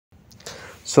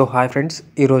So hi friends,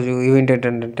 ఈరోజు event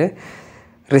ఏంటంటే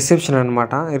reception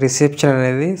అనమాట. రిసెప్షన్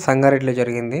అనేది సంగారెడ్డిలో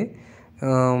జరిగింది.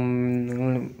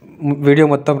 వీడియో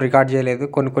మొత్తం రికార్డ్ చేయలేదు,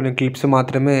 కొన్ని క్లిప్స్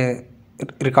మాత్రమే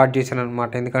రికార్డ్ చేశాను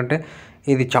అనమాట. ఎందుకంటే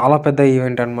ఇది చాలా పెద్ద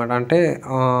ఈవెంట్ అనమాట. అంటే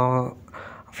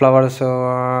ఫ్లవర్స్,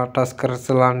 టస్కర్స్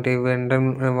లాంటివి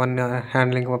ఇవన్నీ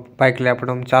హ్యాండ్లింగ్, పైకి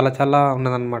లేపడం చాలా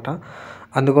ఉన్నదన్నమాట.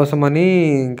 అందుకోసమని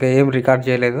ఇంకా ఏం రికార్డ్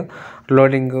చేయలేదు.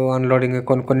 లోడింగ్, అన్లోడింగ్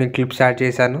కొన్ని క్లిప్స్ యాడ్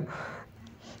చేశాను.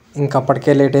 ఇంకా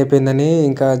అప్పటికే లేట్ అయిపోయిందని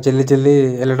ఇంకా జల్దీ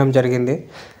వెళ్ళడం జరిగింది.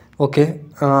 ఓకే,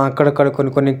 అక్కడక్కడ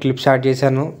కొన్ని క్లిప్స్ యాడ్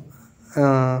చేశాను.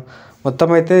 మొత్తం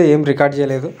అయితే ఏం రికార్డ్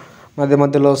చేయలేదు,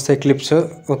 మధ్యలో వస్తాయి క్లిప్స్.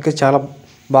 ఓకే, చాలా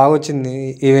బాగా వచ్చింది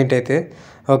ఈవెంట్ అయితే.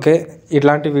 ఓకే,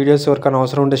 ఇట్లాంటి వీడియోస్ ఎవరికైనా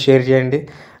అవసరం ఉంటే షేర్ చేయండి,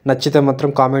 నచ్చితే మాత్రం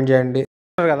కామెంట్ చేయండి.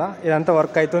 కదా ఇదంతా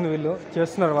వర్క్ అవుతుంది, వీళ్ళు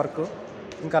చేస్తున్నారు వర్క్.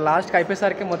 ఇంకా లాస్ట్కి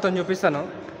అయిపోయేసరికి మొత్తం చూపిస్తాను.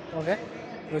 ఓకే,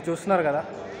 మీరు చూస్తున్నారు కదా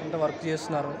అంత వర్క్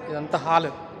చేస్తున్నారు. ఇదంతా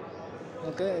హాల్.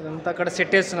 ఓకే, ఇదంతా అక్కడ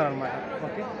సెట్ వేస్తున్నారు అనమాట.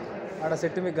 ఓకే, ఆడ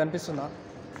సెట్ మీకు కనిపిస్తుందా,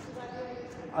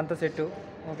 అంత సెట్టు.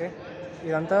 ఓకే,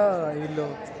 ఇదంతా వీళ్ళు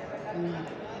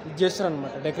ఇది చేస్తారు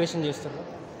అనమాట, డెకరేషన్ చేస్తారు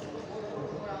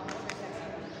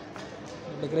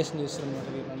అనమాట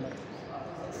వీళ్ళందరూ.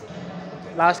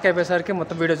 లాస్ట్కి అయిపోయేసరికి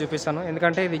మొత్తం వీడియో చూపిస్తాను,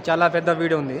 ఎందుకంటే ఇది చాలా పెద్ద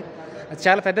వీడియో ఉంది. అది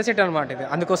చాలా పెద్ద సెట్ అనమాట ఇది,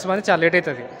 అందుకోసమని చాలా లేట్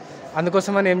అవుతుంది.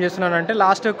 అందుకోసమని ఏం చేస్తున్నానంటే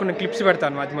లాస్ట్ కొన్ని క్లిప్స్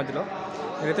పెడతాను మధ్యలో,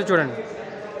 మీరైతే చూడండి.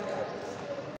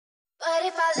 But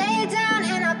if I lay down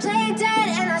and I play dead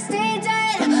and I stay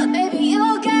dead, baby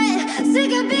you'll get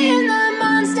sick of being the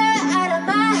monster out of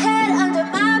my head, under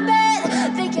my bed,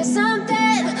 think you're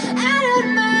something out of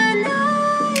my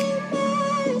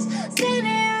nightmares,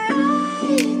 standing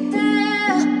right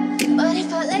there. But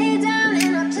if I lay down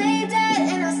and I play dead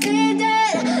and I stay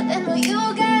dead, then will you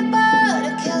get bored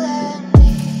of killing me?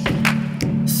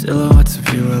 Silhouettes of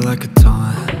you are like a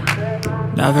taunt,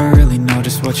 never really know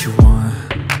just what you want.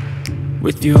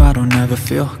 With you I don't ever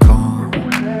feel calm,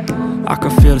 I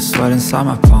can feel the sweat inside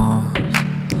my palms.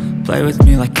 Play with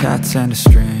me like cats and a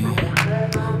string,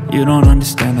 you don't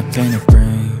understand the pain it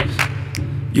brings.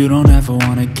 You don't ever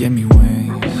wanna give me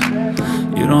wings,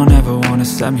 you don't ever wanna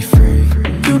set me free.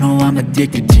 You know I'm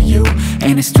addicted to you,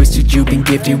 and it's twisted, you've been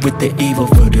gifted with the evil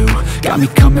voodoo. Got me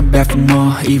coming back for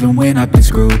more, even when I've been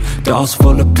screwed. Dolls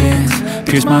full of pins,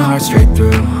 pierce my heart straight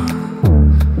through.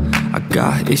 I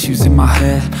got issues in my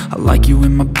head, I like you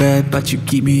in my bed, but you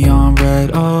keep me on red.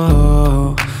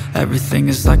 Oh, everything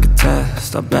is like a test,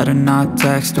 I better not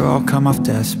text or I'll come off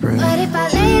desperate. But if I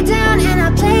lay down and I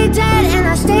play dead and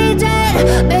I stay dead,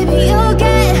 baby you'll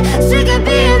get sick of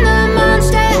being the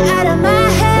monster out of my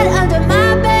head, under my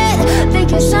bed, think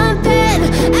you're something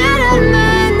out of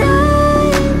my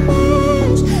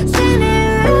nightmares, standing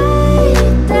right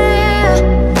there.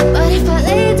 But if I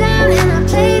lay down and I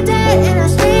play dead and I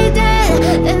stay dead,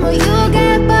 then will you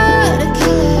get bored of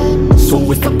killing me? So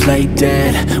if I play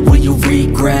dead, will you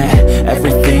regret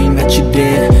everything that you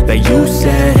did, that you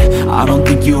said? I don't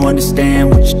think you understand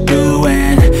what you're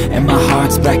doing, and my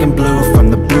heart's black and blue from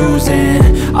the bruising.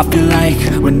 I feel like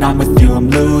when I'm with you I'm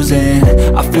losing,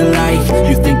 I feel like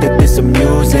you think that this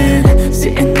amusing,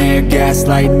 sitting there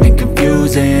gaslighting and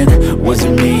confusing. Was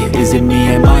it me, is it me,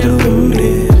 am I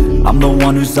deluded? I'm the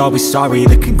one who's always sorry,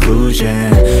 the conclusion,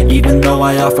 even though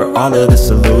I offer all of the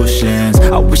solutions.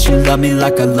 I wish you loved me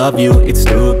like I love you, it's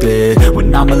stupid. When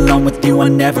I'm alone with you I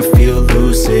never feel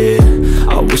lucid.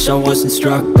 I wish I wasn't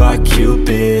struck by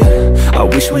Cupid, I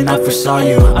wish when I first saw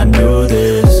you I knew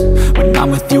this. When I'm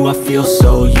with you I feel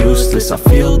so useless, I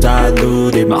feel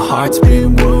diluted, my heart's been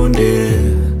wounded.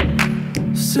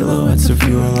 Silhouettes of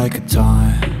you are like a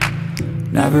taunt,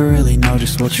 never really know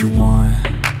just what you want.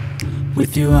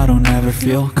 With you I don't ever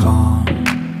feel calm,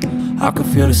 I can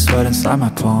feel the sweat inside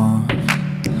my palms.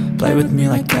 Play with me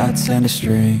like cats and a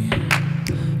string,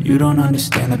 you don't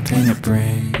understand the pain it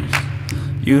brings.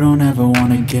 You don't ever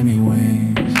wanna give me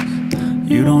wings,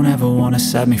 you don't ever wanna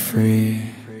set me free.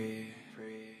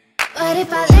 But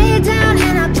if I lay down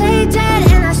and I play dead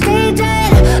and I stay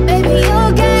dead, baby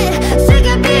you'll get sick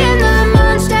of being the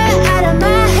monster out of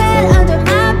my head, under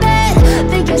my bed,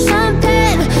 think you're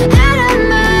something out of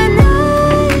my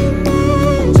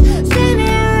nightmares,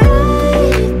 standing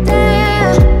right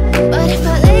there. But if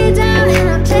I lay down and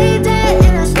I play dead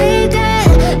and I stay dead,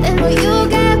 then will you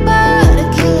get bored of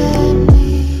killing me?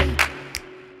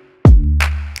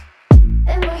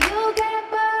 Then will you get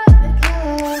bored of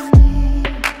killing me?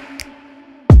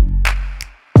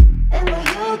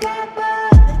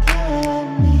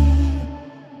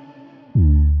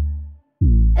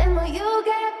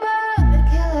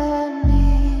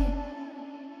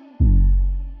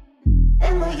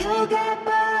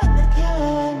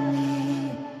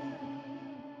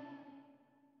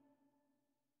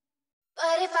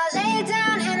 if I lay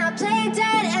down and I play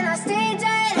dead and I stay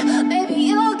dead, baby,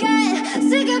 you'll get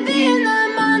sick of being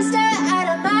the monster out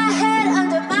of my head,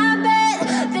 under my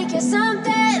bed. Think you're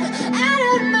something out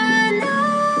of my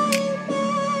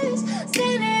nightmares,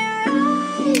 standing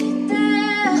right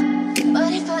there.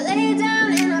 But if I lay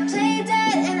down and I play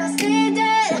dead and I stay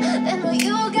dead, then will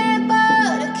you get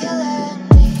bored of killing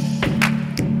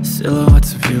me?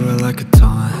 Silhouettes of you are like a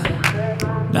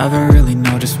taunt. Never really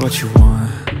know just what you want.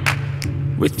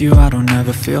 With you I don't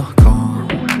ever feel calm.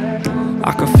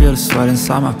 I can feel the sweat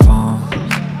inside my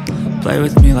palms. Play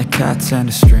with me like cats and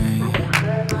a string.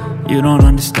 You don't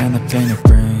understand the pain it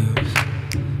brings.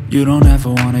 You don't ever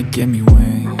wanna give me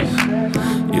wings.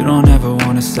 You don't ever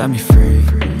wanna set me free.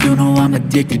 You know I'm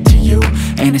addicted to you,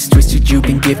 and it's twisted, you've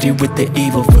been gifted with the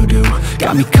evil voodoo.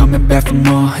 Got me coming back for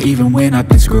more, even when I've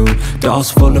been screwed.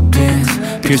 Dolls full of pins,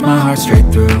 pierce my heart straight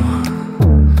through.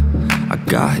 I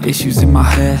got issues in my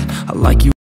head, I like you.